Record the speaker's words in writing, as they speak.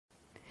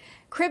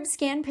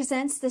CribScan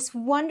presents this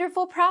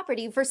wonderful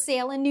property for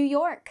sale in New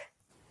York.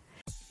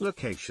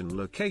 Location,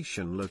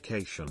 location,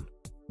 location.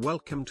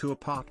 Welcome to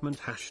apartment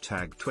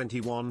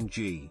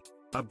 #21G.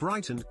 A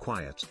bright and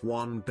quiet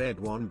 1-bed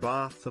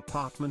 1-bath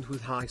apartment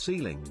with high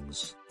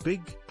ceilings,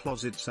 big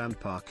closets and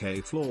parquet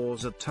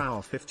floors at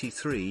Tower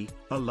 53,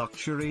 a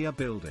luxury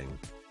building.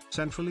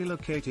 Centrally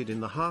located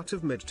in the heart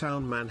of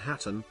Midtown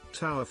Manhattan,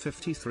 Tower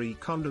 53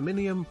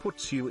 condominium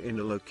puts you in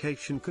a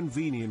location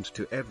convenient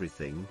to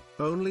everything,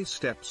 only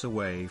steps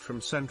away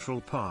from Central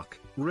Park,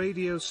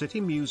 Radio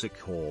City Music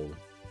Hall,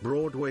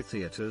 Broadway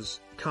Theaters,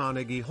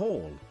 Carnegie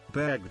Hall,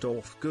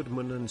 Bergdorf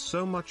Goodman and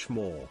so much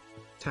more.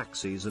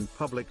 Taxis and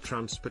public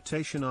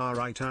transportation are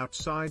right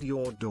outside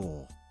your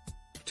door.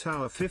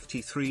 Tower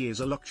 53 is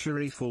a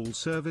luxury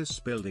full-service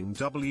building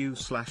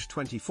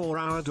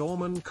W/24-hour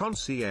doorman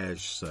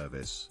concierge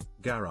service,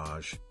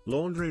 garage,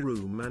 laundry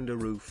room and a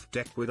roof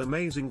deck with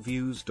amazing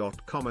views.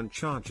 And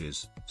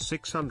charges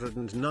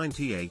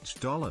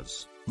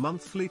 $698.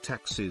 Monthly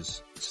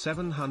taxes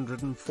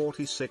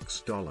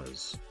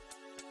 $746.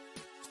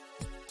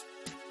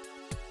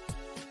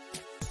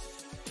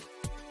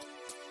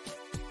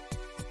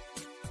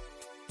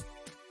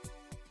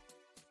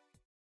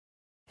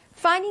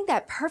 Finding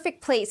that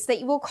perfect place that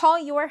you will call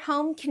your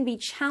home can be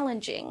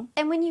challenging.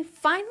 And when you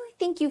finally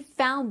think you've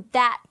found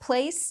that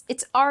place,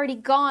 it's already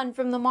gone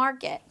from the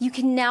market. You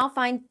can now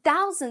find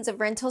thousands of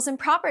rentals and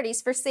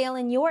properties for sale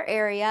in your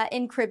area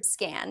in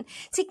CribScan.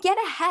 To get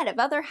ahead of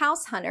other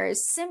house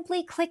hunters,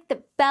 simply click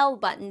the bell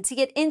button to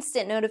get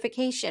instant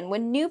notification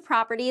when new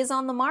property is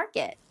on the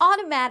market.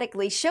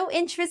 Automatically show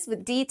interest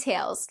with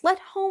details. Let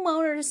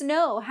homeowners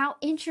know how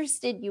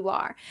interested you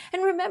are.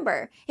 And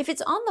remember, if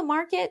it's on the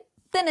market,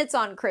 then it's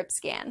on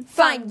CribScan.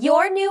 Find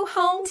your new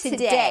home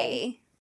today.